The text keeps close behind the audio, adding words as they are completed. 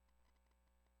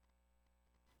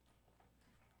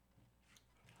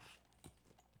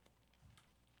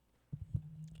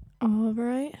All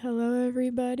right, hello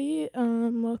everybody.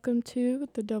 Welcome to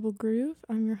the Double Groove.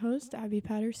 I'm your host, Abby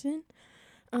Patterson.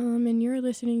 And you're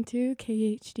listening to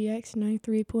KHDX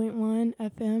 93.1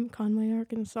 FM, Conway,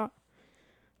 Arkansas.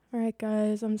 All right,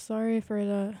 guys, I'm sorry for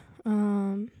the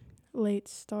late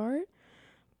start,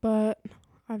 but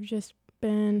I've just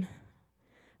been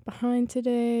behind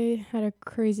today. Had a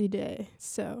crazy day,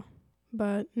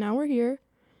 but now we're here,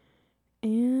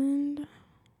 and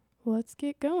let's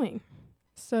get going.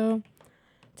 So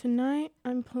tonight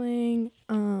I'm playing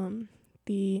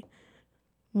the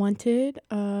Wanted,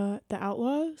 the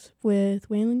Outlaws with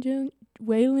Waylon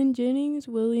Jennings,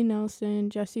 Willie Nelson,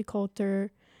 Jesse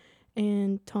Coulter,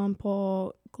 and Tom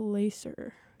Paul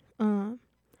Glaser. I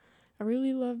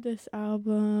really love this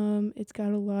album. It's got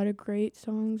a lot of great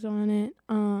songs on it.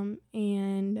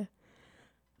 And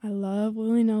I love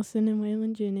Willie Nelson and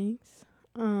Waylon Jennings.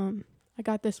 I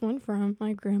got this one from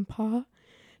my grandpa.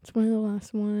 It's one of the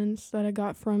last ones that I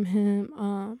got from him.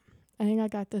 I think I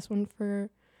got this one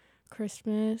for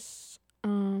Christmas,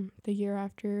 the year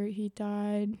after he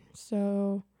died.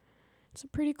 So it's a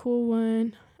pretty cool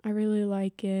one. I really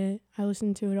like it. I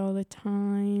listen to it all the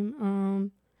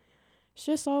time. It's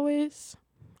just always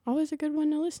a good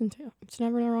one to listen to. It's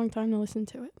never the wrong time to listen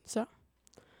to it. So,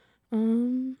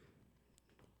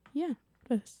 yeah,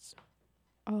 that's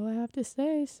all I have to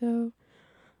say. So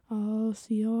I'll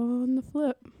see y'all on the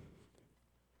flip.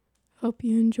 Hope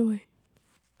you enjoy.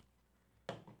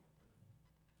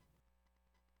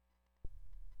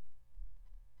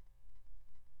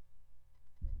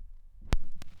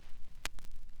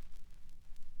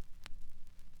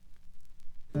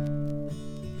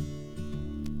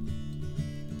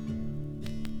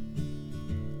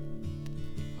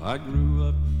 I grew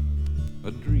up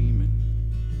a-dreaming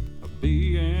of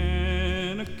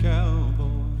being a cowboy,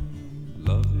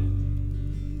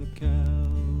 loving the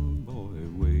cowboy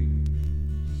ways,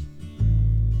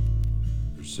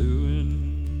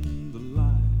 pursuing the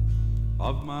life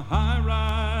of my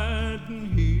high-riding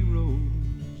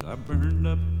heroes. I burned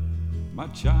up my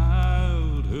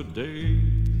childhood days.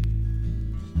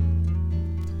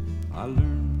 I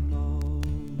learned all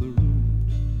the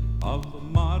rules of the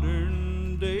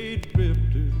modern day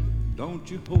drifter.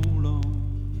 Don't you hold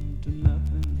on to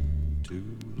nothing too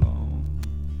long.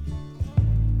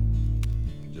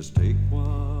 Just take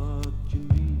what you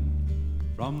need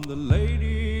from the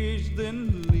ladies,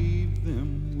 then leave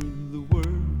them with the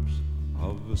words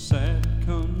of a sad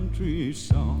country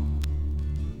song.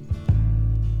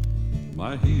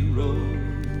 My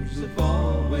heroes have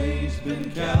always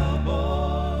been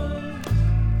cowboys,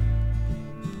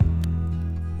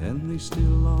 and they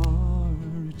still are,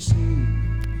 it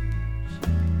seems,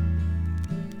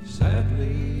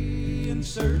 sadly in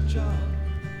search of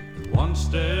one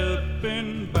step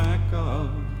in back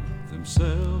of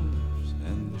themselves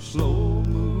and their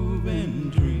slow-moving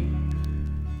dreams.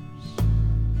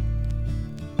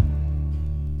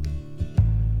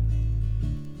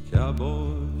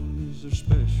 Cowboys are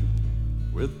special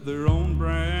with their own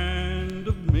brand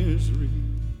of misery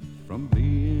from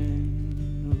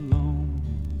being alone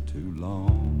too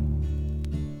long.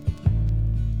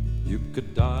 You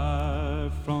could die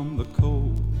from the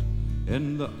cold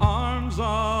in the arms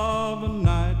of a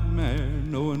nightmare,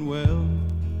 knowing well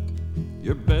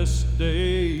your best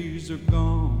days are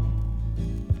gone.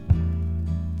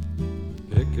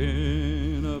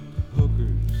 Picking up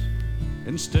hookers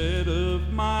instead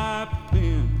of my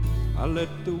pen, I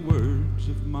let the words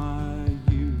of my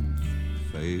youth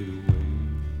fade away.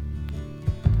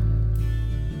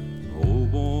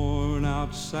 Old worn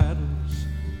out saddles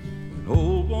and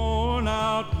old worn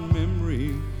out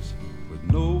memories with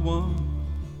no one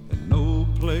and no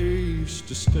place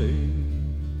to stay.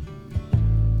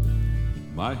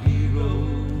 My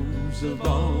heroes have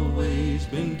always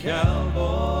been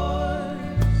cowboys,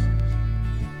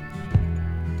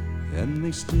 and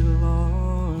they still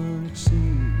are, it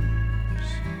seems,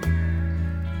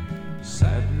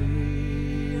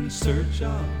 sadly in search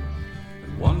of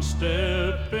and one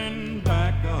step in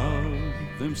back of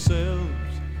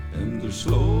themselves and their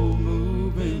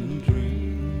slow-moving dreams.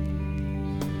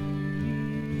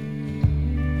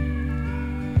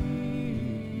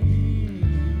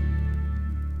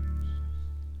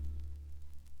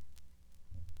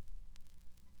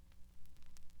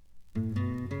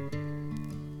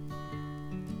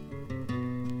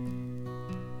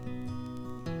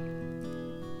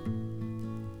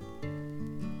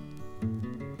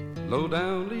 Low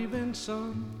down leaving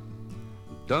son,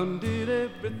 done did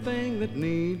everything that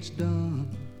needs done.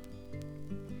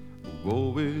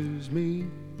 Woe is me,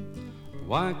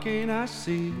 why can't I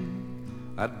see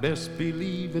I'd best be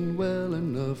leaving well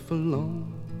enough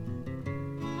alone?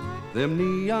 Them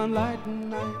neon light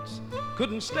nights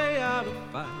couldn't stay out of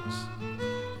fights.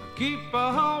 Keep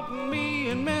haunting me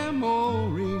in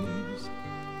memories.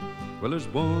 Well, there's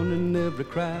one in every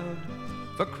crowd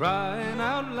for crying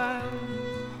out loud.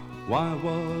 Why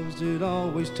was it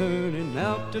always turning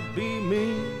out to be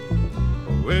me?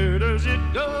 Where does it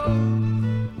go?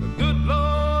 The good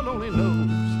Lord only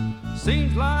knows.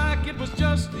 Seems like it was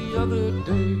just the other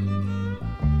day.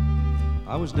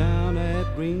 I was down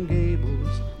at Green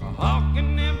Gables,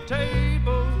 hawking them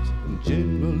tables, and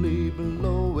generally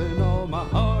blowing all my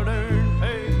hard-earned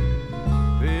pay.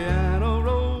 Piano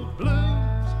rolled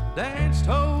blues, danced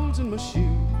holes in my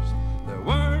shoes. There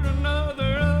weren't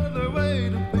other way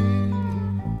to be.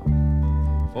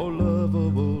 For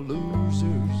lovable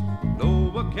losers,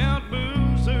 no account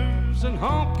boozers, and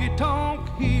honky-tonk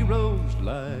heroes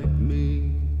like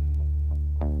me.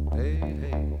 Hey,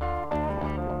 hey.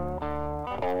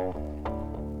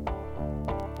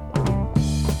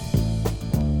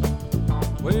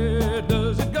 Where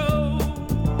does it go?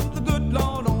 The good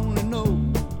Lord only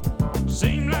knows.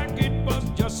 Seemed like it was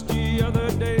just the other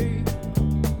day.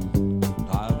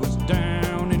 I was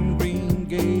down in Green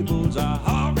Gables,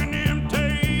 hogging them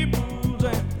tables,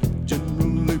 and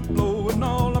generally blowing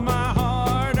all of my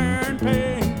hard-earned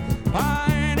pay.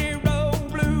 Piney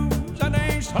Road blues, I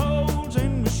danced holes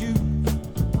in my shoes.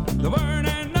 There weren't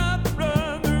another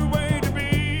other way to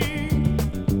be.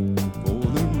 For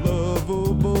them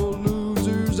lovable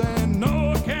and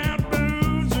no account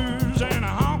boozers and a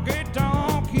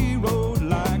honky-tonk hero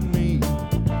like me.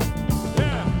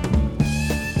 Yeah.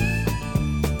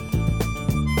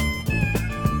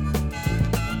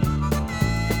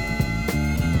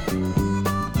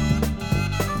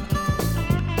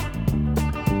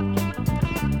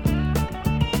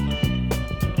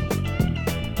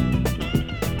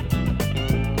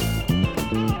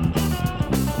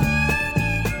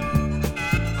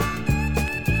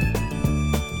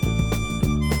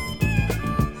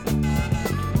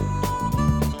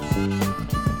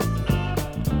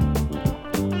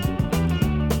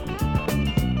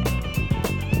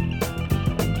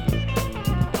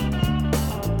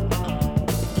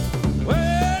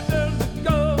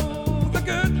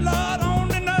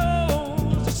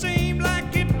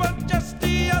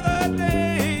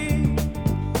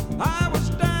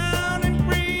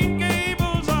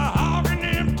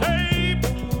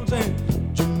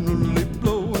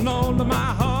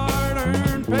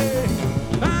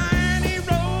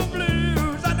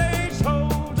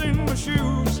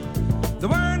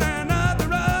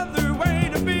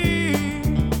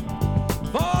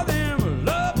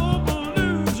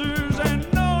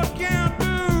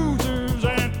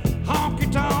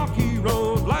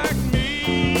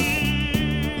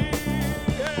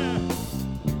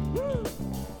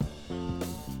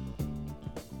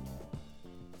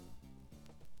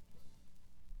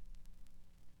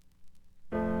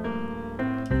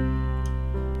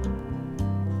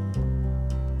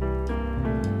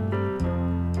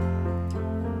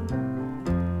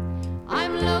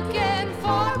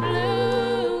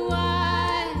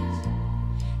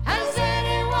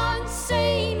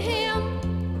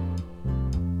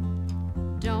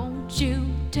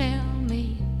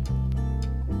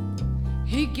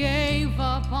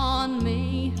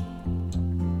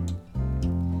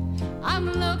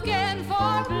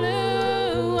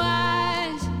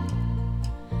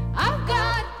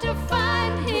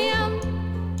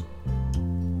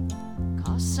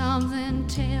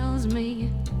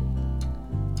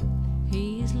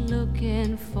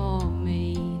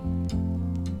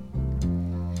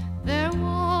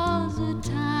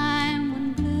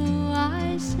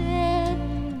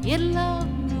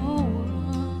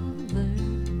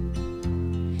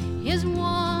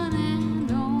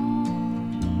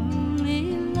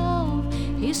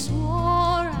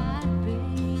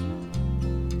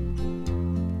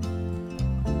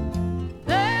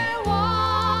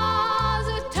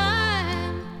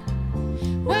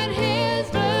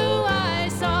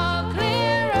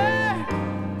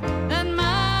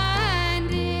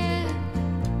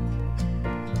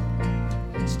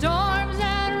 Storms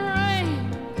and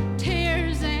rain,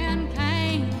 tears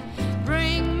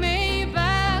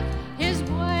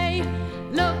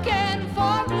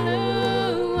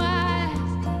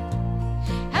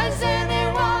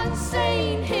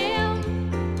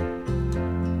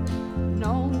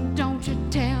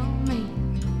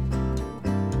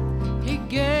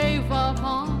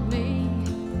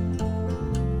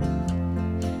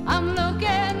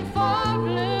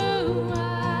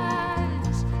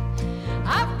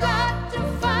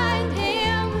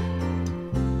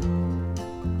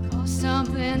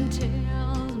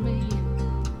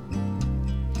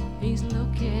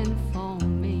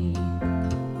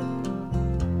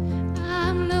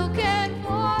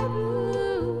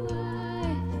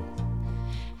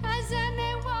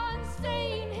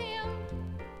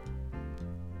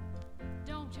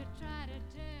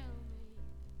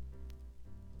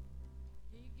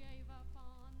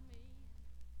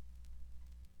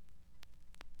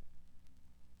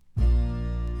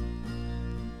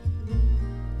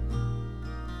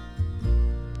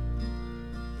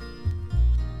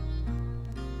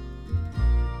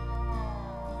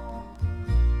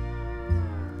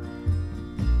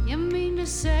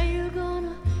say you're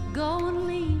gonna go and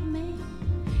leave me?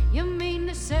 You mean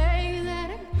to say that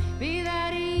it'd be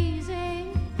that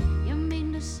easy? You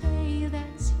mean to say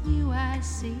that's you I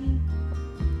see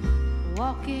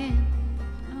walking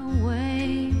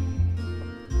away?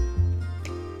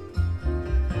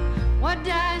 What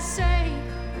did I say?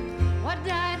 What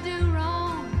did I do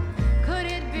wrong? Could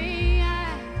it be I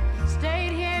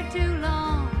stayed here too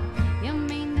long? You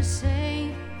mean to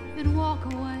say you'd walk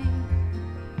away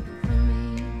from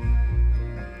me?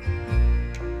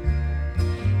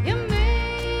 You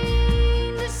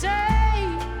mean to say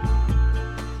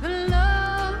the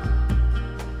love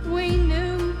we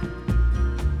knew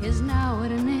is now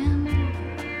at an end?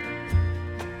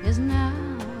 Is now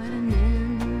at an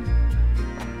end?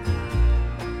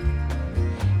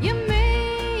 You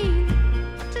mean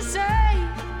to say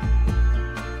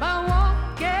by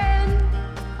walking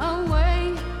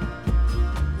away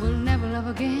we'll never love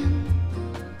again?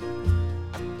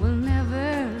 We'll never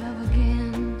love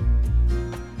again.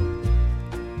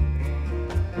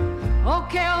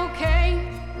 Okay, okay,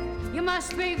 you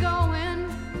must be going,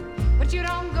 but you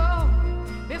don't go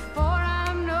before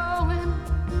I'm knowing.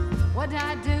 What did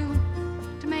I do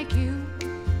to make you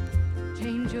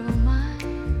change your mind?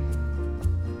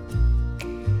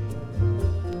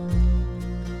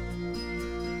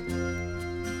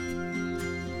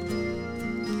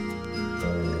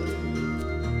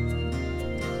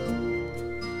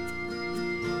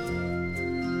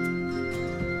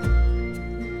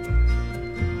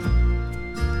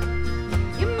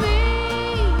 You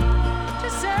mean to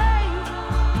say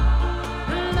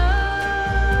the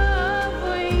love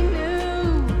we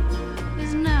knew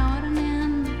is now at an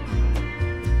end?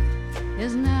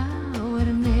 Is now at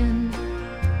an end?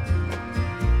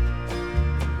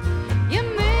 You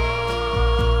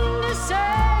mean to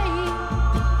say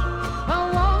by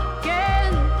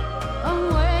walking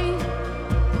away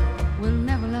we'll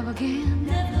never love again?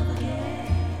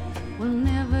 We'll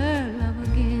never love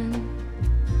again.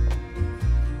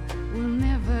 We'll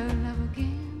never love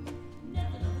again.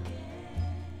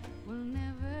 We'll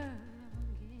never love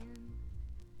again.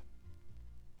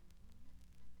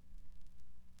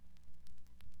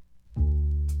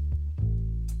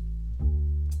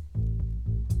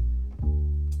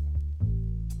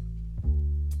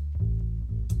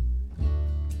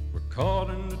 We're caught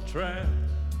in the trap.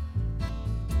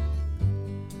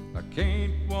 I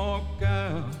can't walk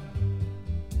out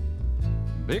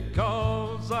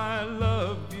because I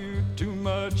love you too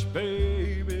much,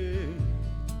 baby.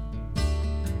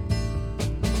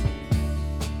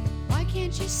 Why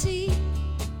can't you see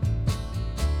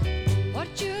what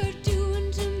you're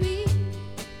doing to me?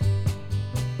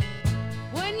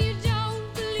 When you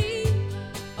don't believe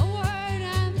a word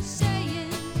I'm saying,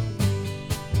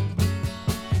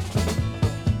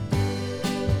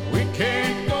 We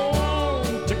can't go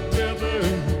on together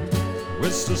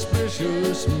with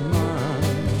suspicious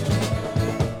minds.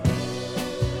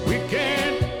 We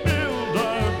can't build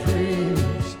our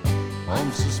dreams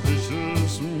on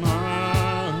suspicious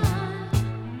minds.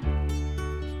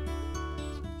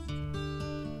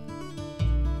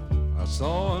 I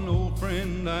saw an old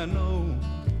friend I know.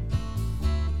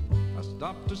 I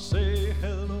stopped to say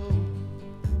hello,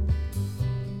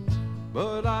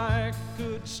 but I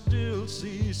could still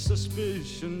see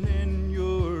suspicion in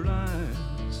your eyes.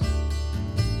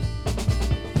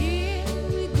 here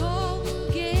we go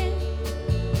again.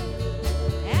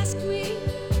 Ask me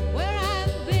where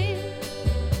I've been.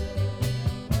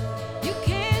 You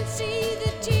can't see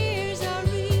the tears are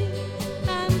real.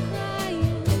 I'm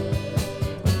crying.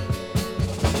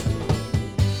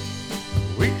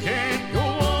 We can't go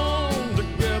on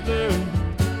together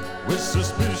with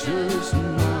suspicious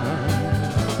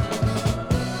minds.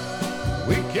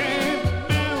 We can't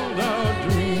build our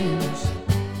dreams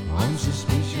on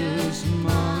suspicious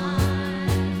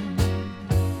minds.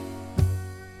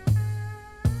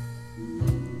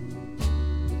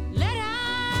 Let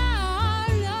our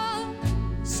love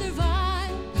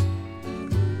survive.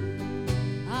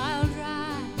 I'll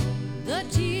dry the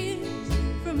tears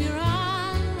from your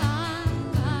eyes.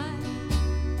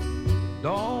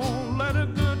 Don't let a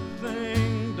good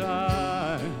thing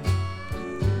die.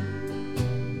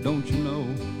 Don't you know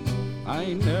I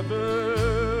ain't never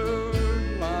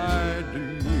lied to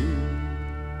you?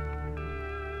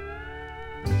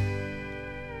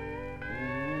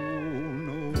 Oh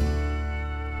no.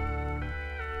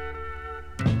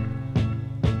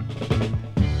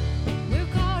 We're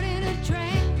caught in a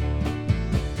trap.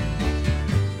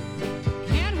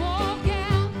 Can't walk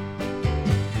out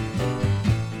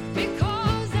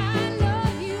because I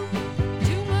love you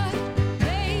too much,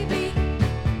 baby.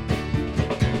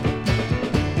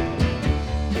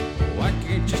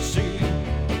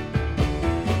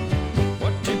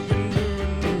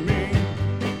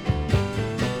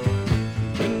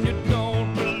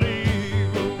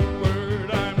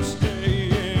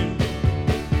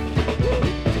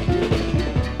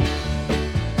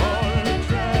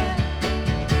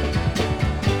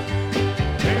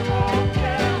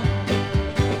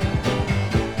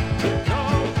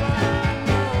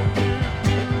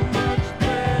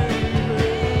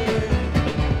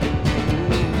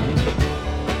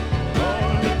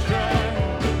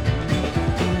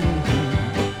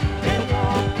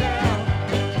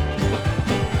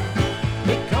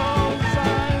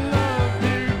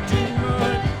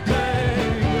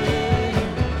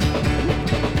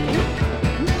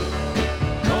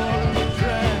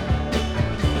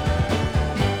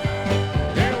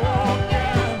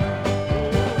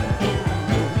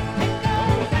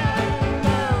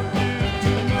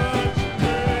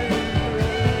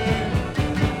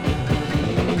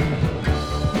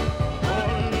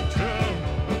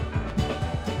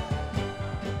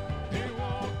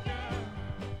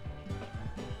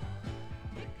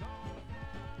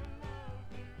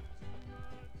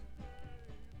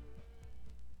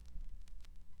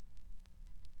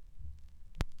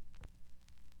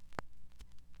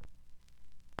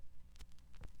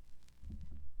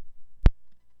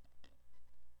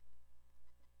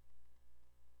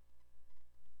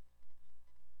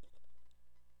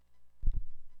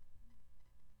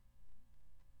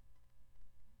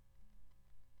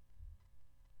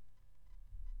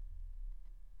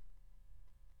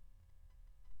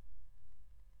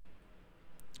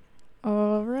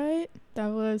 All right, that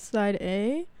was side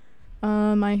A.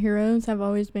 My heroes have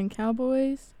always been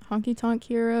cowboys, honky tonk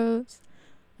heroes.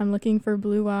 I'm looking for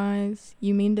blue eyes,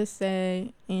 you mean to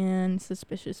say, and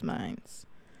suspicious minds.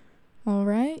 All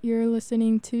right, you're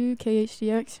listening to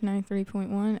KHDX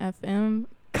 93.1 FM,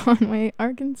 Conway,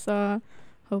 Arkansas.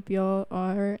 Hope y'all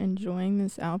are enjoying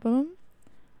this album.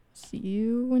 See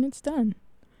you when it's done.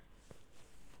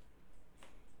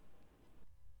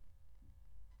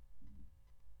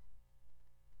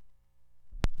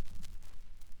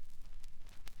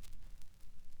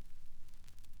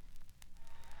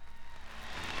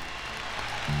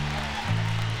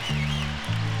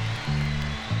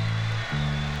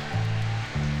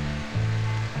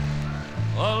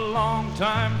 A long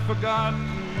time forgotten,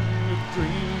 with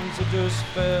dreams that just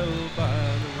fell by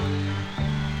the way.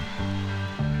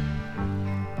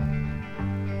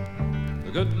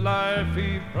 The good life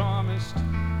he promised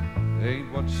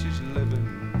ain't what she's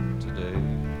living today.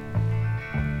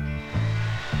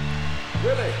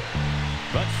 Really?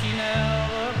 But she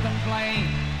never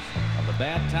complains of the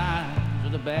bad times or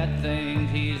the bad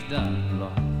things he's done,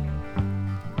 Lord.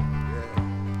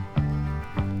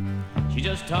 She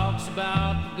just talks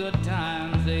about the good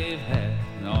times they've had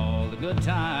and all the good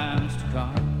times to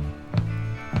come.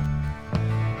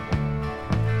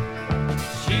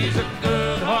 She's a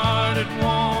good-hearted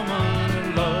woman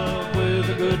in love with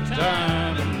a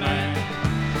good-timing man.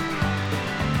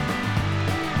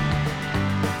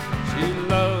 She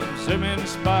loves him in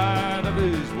spite of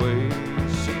his ways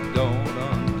she don't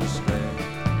understand.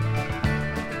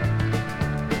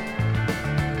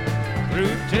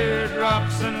 Through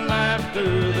teardrops and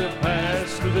laughter that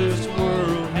pass through this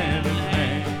world hand in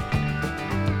hand.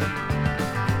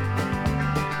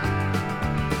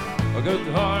 A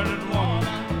good-hearted woman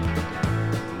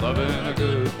loving a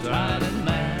good-timing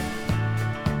man.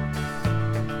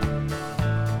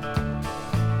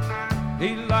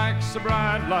 He likes the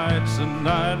bright lights and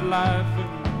nightlife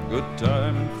and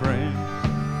good-timing friends.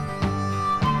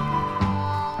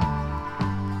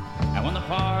 And when the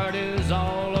party's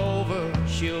all over,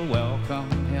 she'll welcome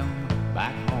him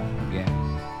back home again.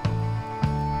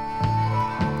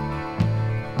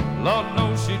 Lord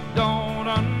knows she don't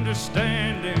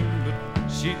understand him, but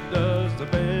she does the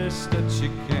best that she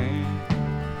can.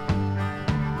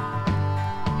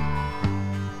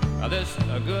 Now this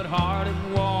a good-hearted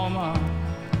woman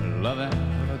loving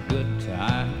a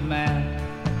good-time man.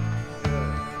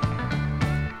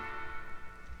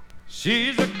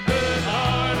 She's a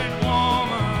good-hearted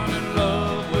woman in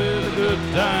love with a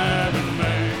good-timing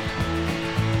man.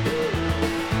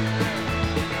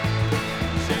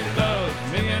 She loves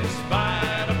me in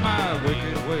spite of my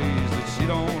wicked ways that she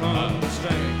don't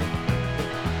understand.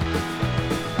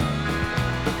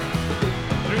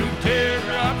 Through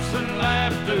teardrops and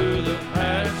laughter that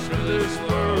pass through this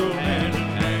world hand in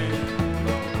hand.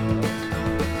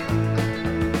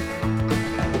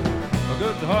 A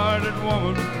good-hearted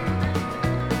woman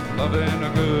loving a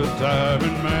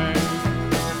good-timing man.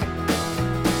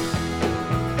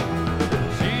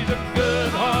 She's a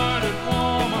good-hearted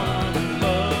woman in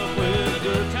love with a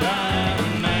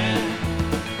good-timing man.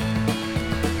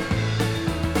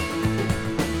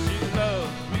 She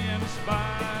loves me in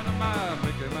spite of my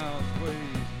Mickey Mouse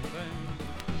ways and things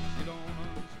that she don't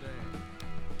understand.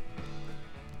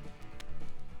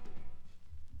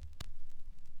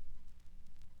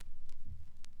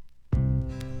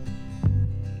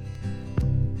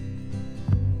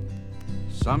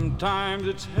 Sometimes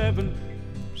it's heaven,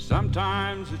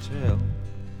 sometimes it's hell,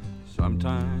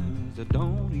 sometimes I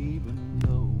don't even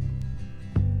know.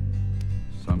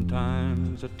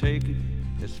 Sometimes I take it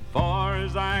as far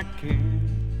as I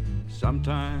can,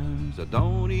 sometimes I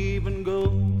don't even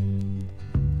go.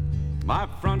 My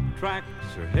front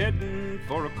tracks are heading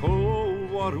for a cold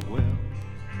water well,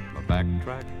 my back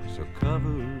tracks are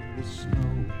covered with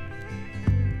snow.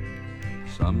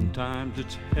 Sometimes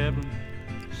it's heaven,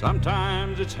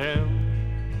 sometimes it's hell,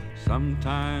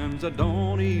 sometimes I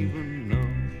don't even know.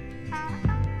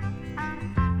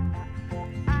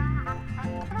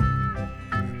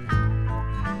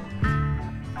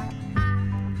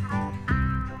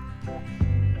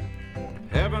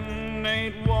 Heaven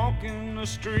ain't walking a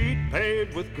street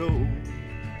paved with gold,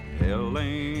 hell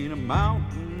ain't a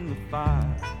mountain of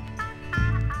fire.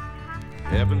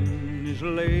 Heaven is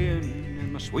laying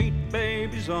in my sweet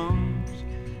baby's arms,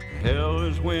 hell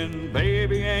is when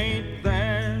baby ain't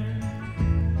there.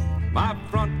 My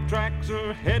front tracks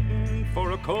are heading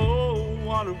for a cold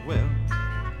water well,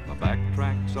 my back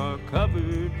tracks are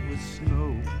covered with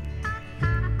snow.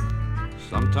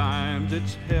 Sometimes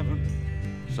it's heaven,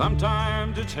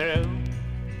 sometimes it's hell,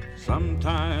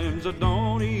 Sometimes I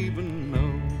don't even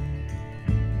know.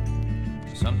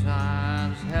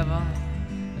 Sometimes heaven,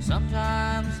 and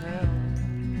sometimes hell,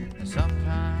 and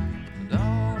sometimes I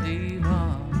don't even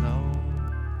know.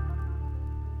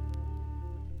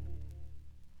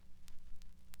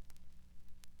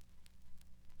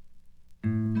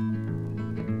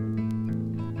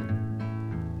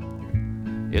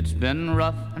 It's been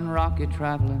rough and rocky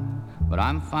traveling, but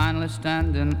I'm finally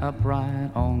standing upright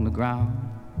on the ground.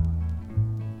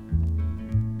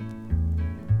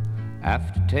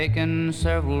 After taking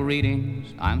several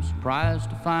readings, I'm surprised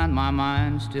to find my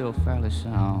mind still fairly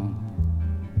sound.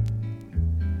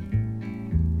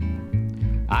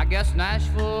 I guess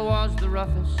Nashville was the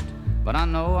roughest, but I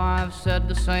know I've said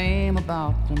the same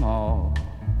about them all.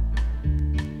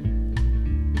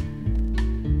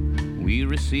 We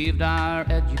received our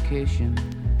education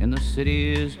in the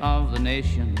cities of the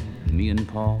nation, me and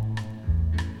Paul.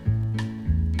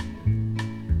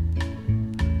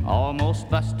 Almost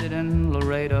busted in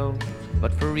Laredo,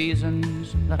 but for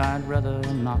reasons that I'd rather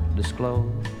not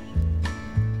disclose.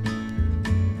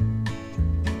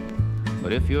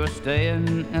 But if you're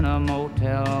staying in a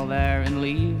motel there and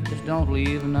leave, just don't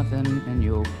leave nothing in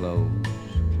your clothes.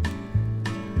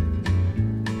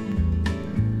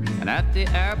 And at the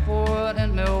airport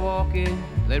in Milwaukee,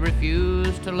 they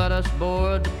refused to let us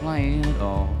board the plane at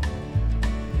all.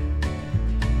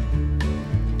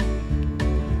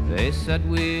 They said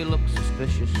we looked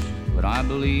suspicious, but I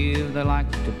believe they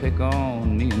liked to pick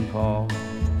on me and Paul.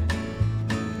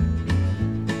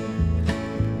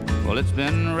 Well, it's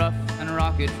been rough and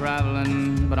rocky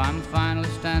traveling, but I'm finally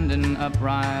standing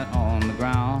upright on the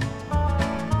ground.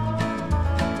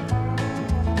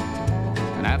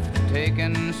 And after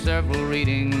taking several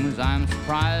readings, I'm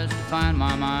surprised to find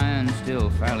my mind still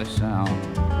fairly sound.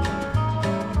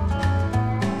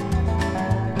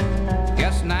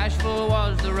 Guess Nashville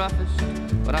was the roughest,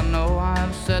 but I know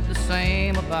I've said the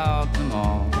same about them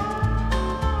all.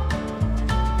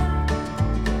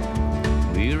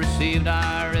 We received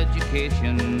our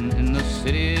education in the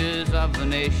cities of the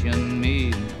nation,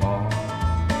 me and Paul.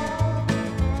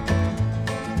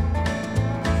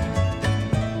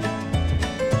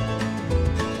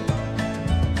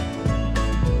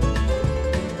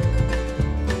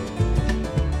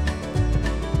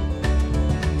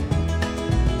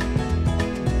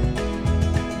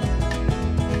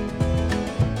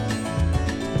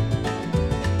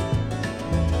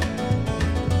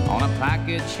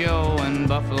 Show in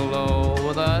Buffalo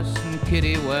with us and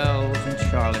Kitty Wells and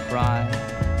Charlie Pride.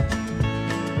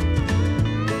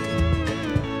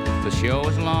 The show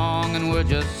was long and we're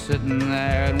just sitting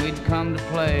there, and we'd come to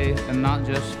play and not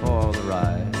just for the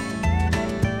ride.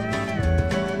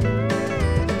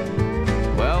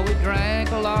 Well, we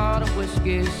drank a lot of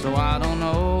whiskey, so I don't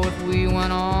know if we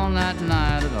went on that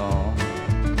night at all.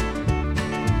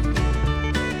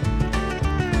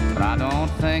 But I don't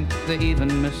think they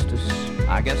even missed us.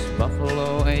 I guess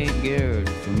Buffalo ain't geared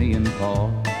for me and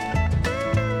Paul.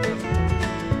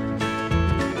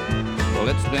 Well,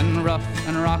 it's been rough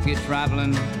and rocky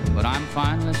traveling, but I'm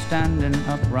finally standing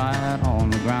upright on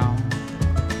the ground.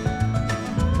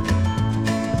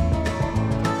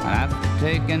 After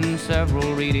taking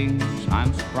several readings,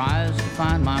 I'm surprised to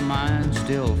find my mind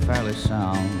still fairly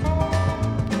sound.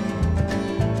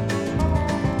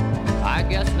 I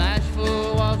guess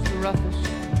Nashville was the roughest,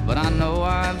 but I know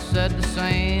I've said the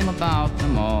same about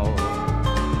them all.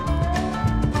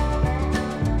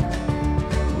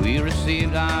 We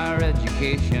received our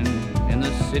education in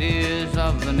the cities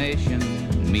of the nation,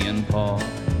 me and Paul.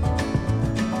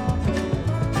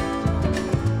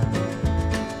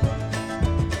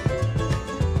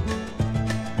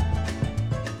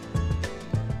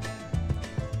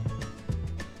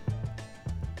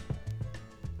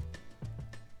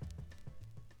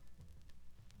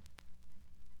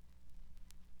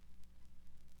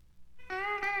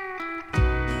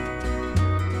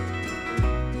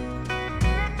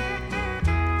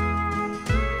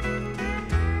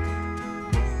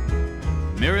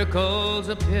 Miracles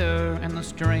appear in the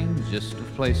strangest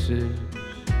of places.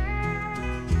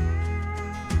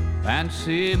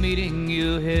 Fancy meeting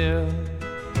you here.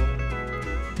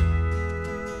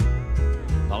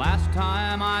 The last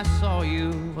time I saw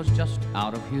you was just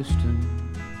out of Houston.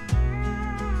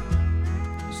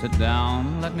 Sit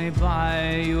down, let me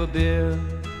buy you a beer.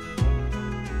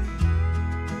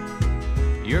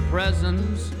 Your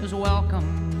presence is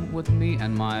welcome with me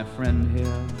and my friend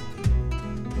here.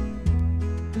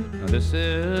 This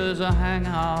is a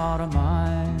hangout of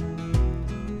mine.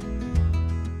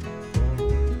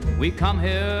 We come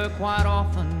here quite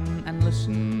often and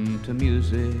listen to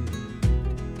music.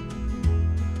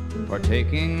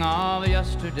 partaking of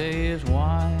yesterday's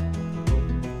wine.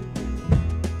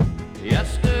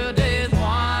 Yesterday's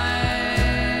wine,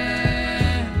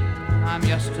 I'm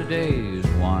yesterday's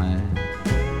wine,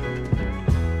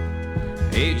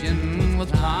 aging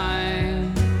with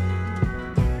time,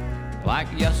 like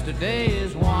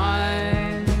yesterday's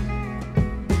wine.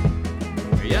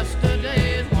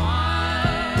 Yesterday's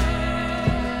wine,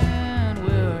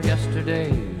 we're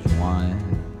yesterday's wine,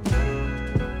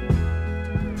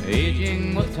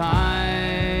 aging with time,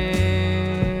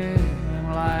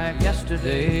 like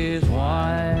yesterday's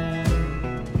wine.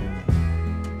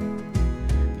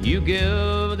 You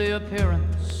give the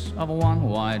appearance of one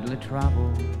widely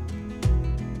traveled.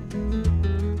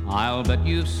 I'll bet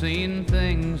you've seen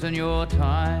things in your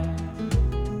time.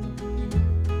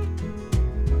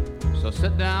 So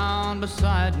sit down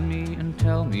beside me and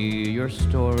tell me your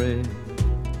story,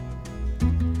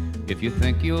 if you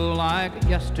think you'll like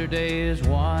yesterday's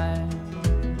wine.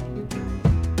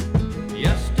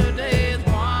 Yesterday's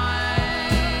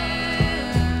wine,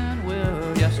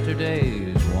 we're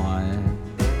yesterday's wine,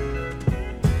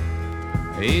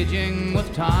 aging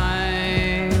with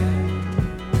time,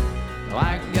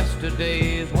 like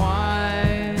yesterday's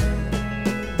wine.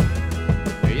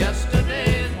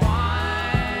 Yesterday's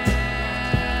wine,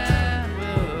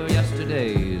 we're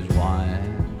yesterday's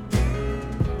wine,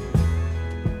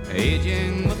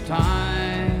 aging with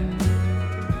time,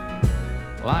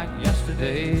 like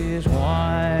yesterday's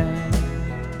wine.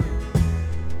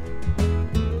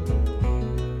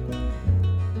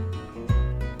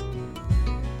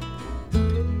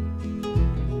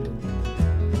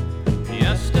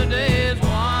 Yesterday's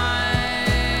wine,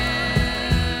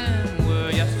 we're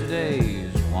yesterday's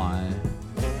wine,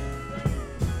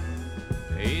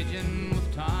 aging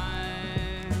with time,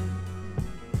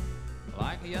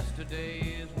 like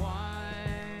yesterday's wine.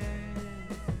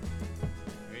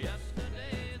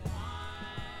 Yesterday's wine,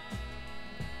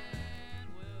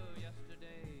 we're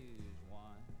yesterday's wine,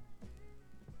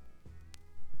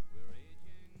 we're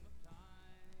aging with time,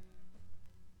 like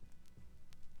yesterday's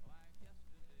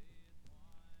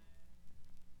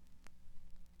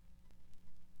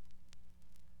wine.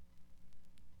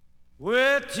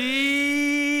 Well,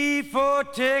 T for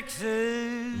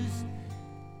Texas,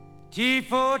 T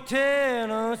for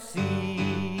Tennessee.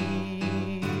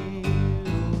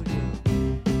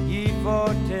 T for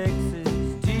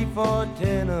Texas, T for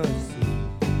Tennessee.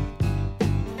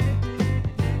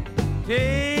 T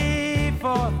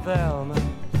for Thelma,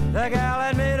 the gal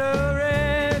that made a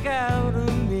wreck out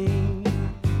of me.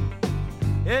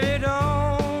 If you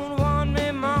don't want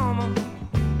me, mama,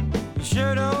 you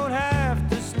sure don't have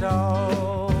to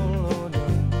stall. Oh, no.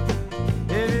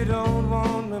 If you don't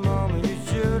want me, mama, you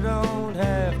sure don't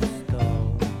have to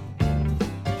stall.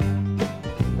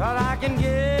 'Cause I can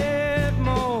get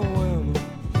more women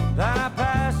than a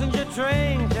passenger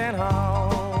train can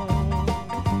haul.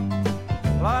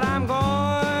 Lord, I'm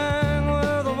going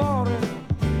where the water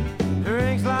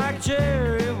drinks like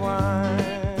cherry wine.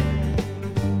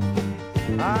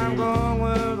 I'm going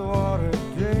where the water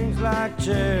drinks like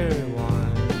cherry wine.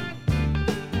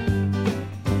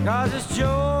 'Cause it's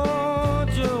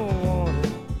Georgia water,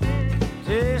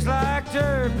 tastes like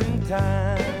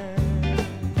turpentine.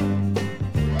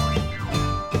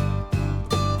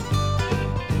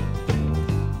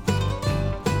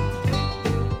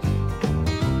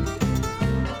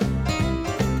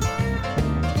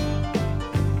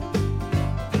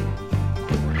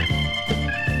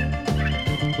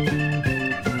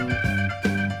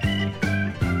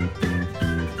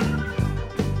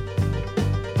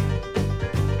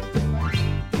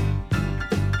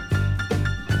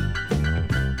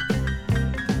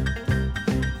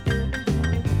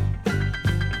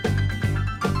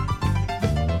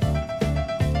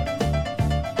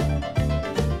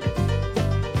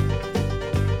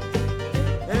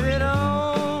 If you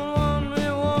don't want me,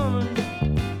 woman,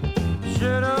 you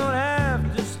sure don't have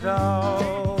to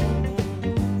stall.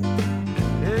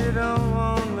 If you don't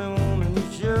want me, woman, you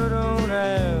sure don't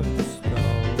have to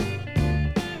stall.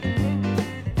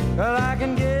 'Cause I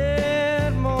can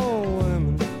get more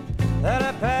women than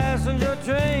a passenger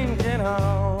train can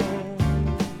haul.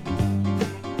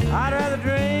 I'd rather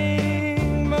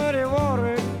drink muddy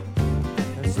water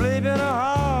than sleep in a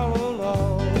hollow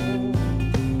log.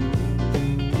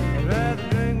 I'd rather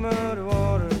drink muddy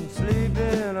water and sleep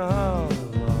in a hollow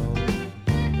log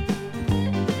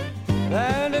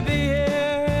than to be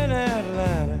here in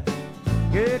Atlanta,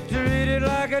 get treated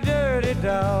like a dirty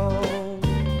dog.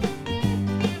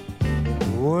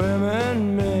 Women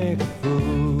make a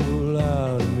fool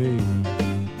out of me.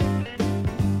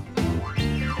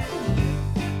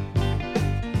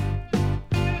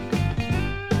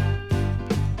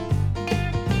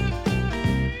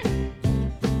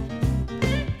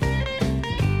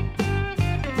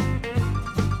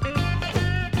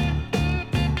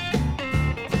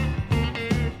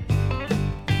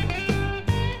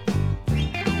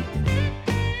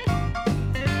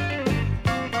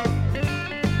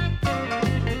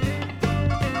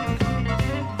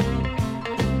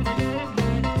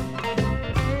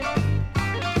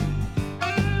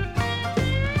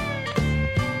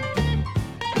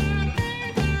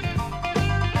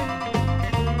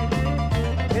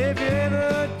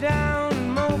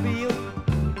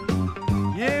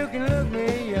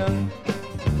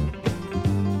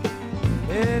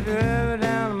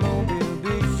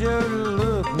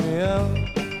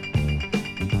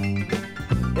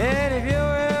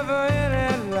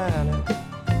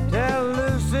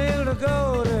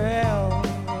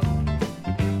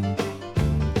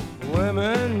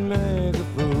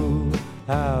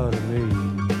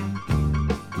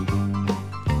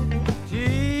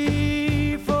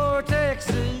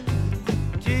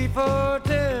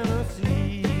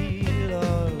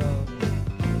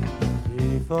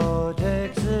 for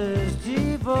Texas,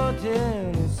 T for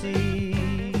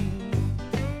Tennessee,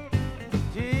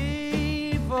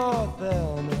 T for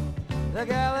Thelma, the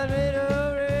gal that made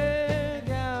a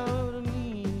rig out of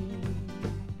me.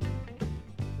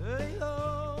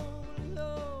 Lord.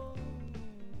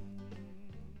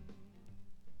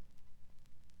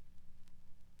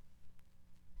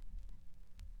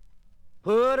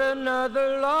 Put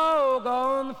another log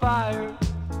on the fire,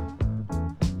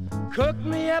 cook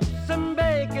me up some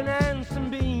bacon and some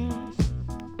beans,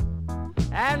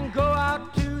 and go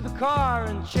out to the car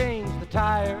and change the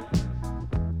tire.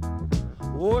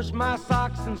 Wash my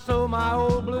socks and sew my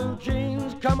old blue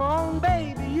jeans. Come on,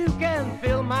 baby, you can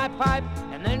fill my pipe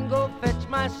and then go fetch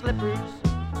my slippers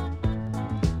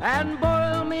and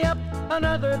boil me up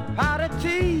another pot of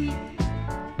tea.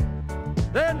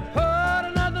 Then put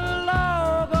another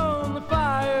log on the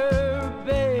fire,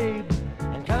 babe,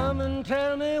 and come and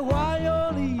tell me why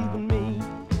you're leaving me.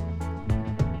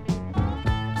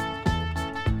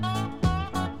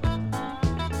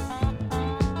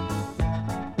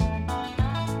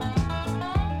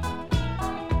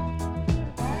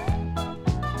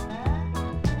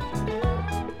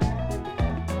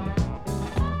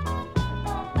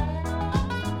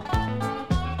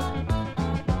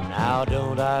 Now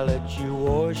don't I let you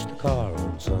wash the car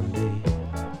on Sunday?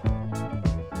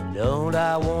 Don't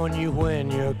I warn you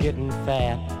when you're getting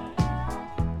fat?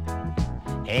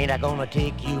 Ain't I gonna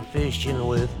take you fishing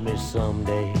with me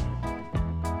someday?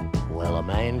 Well, a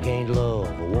man can't love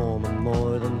a woman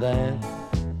more than that.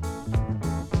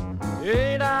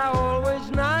 Ain't I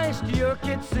always nice to your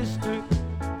kid sister?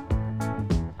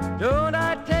 Don't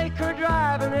I take her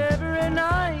driving every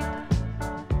night?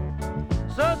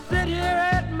 So sit here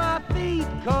at my feet,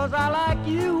 'cause I like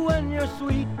you when you're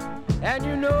sweet, and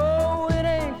you know it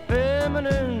ain't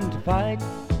feminine to fight.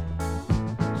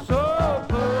 So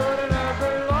put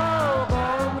another log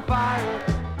on the fire,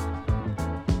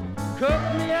 cook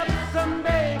me up some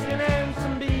bacon and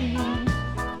some beans,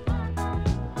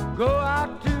 go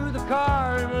out to the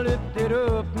car and lift it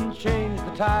up and change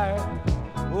the tire,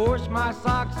 wash my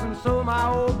socks and sew my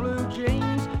old blue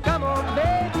jeans. Come on,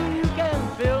 baby, you can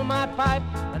fill my pipe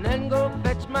and then go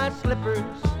fetch my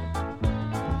slippers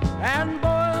and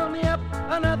boil me up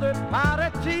another pot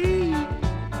of tea.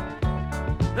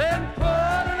 Then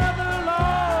put another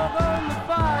log on the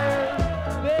fire,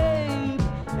 babe,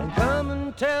 and come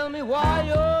and tell me why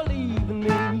you're leaving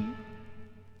me.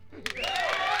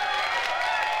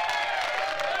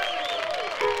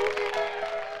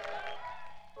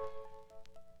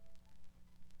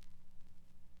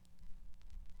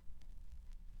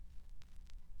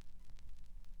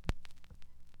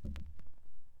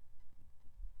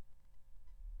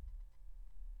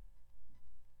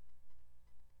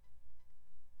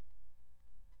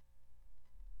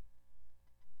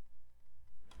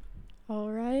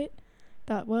 All right,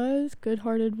 that was Good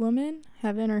Hearted Woman,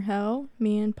 Heaven or Hell,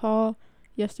 me and Paul,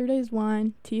 Yesterday's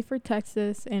Wine, Tea for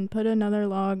Texas, and Put Another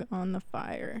Log on the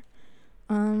Fire.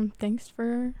 Thanks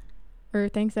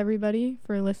everybody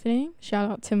for listening. Shout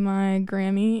out to my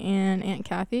Grammy and Aunt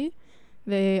Kathy.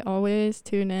 They always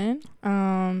tune in.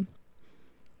 And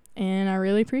I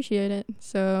really appreciate it.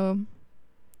 So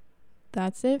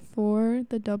that's it for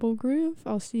the Double Groove.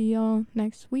 I'll see y'all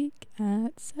next week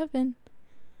at 7.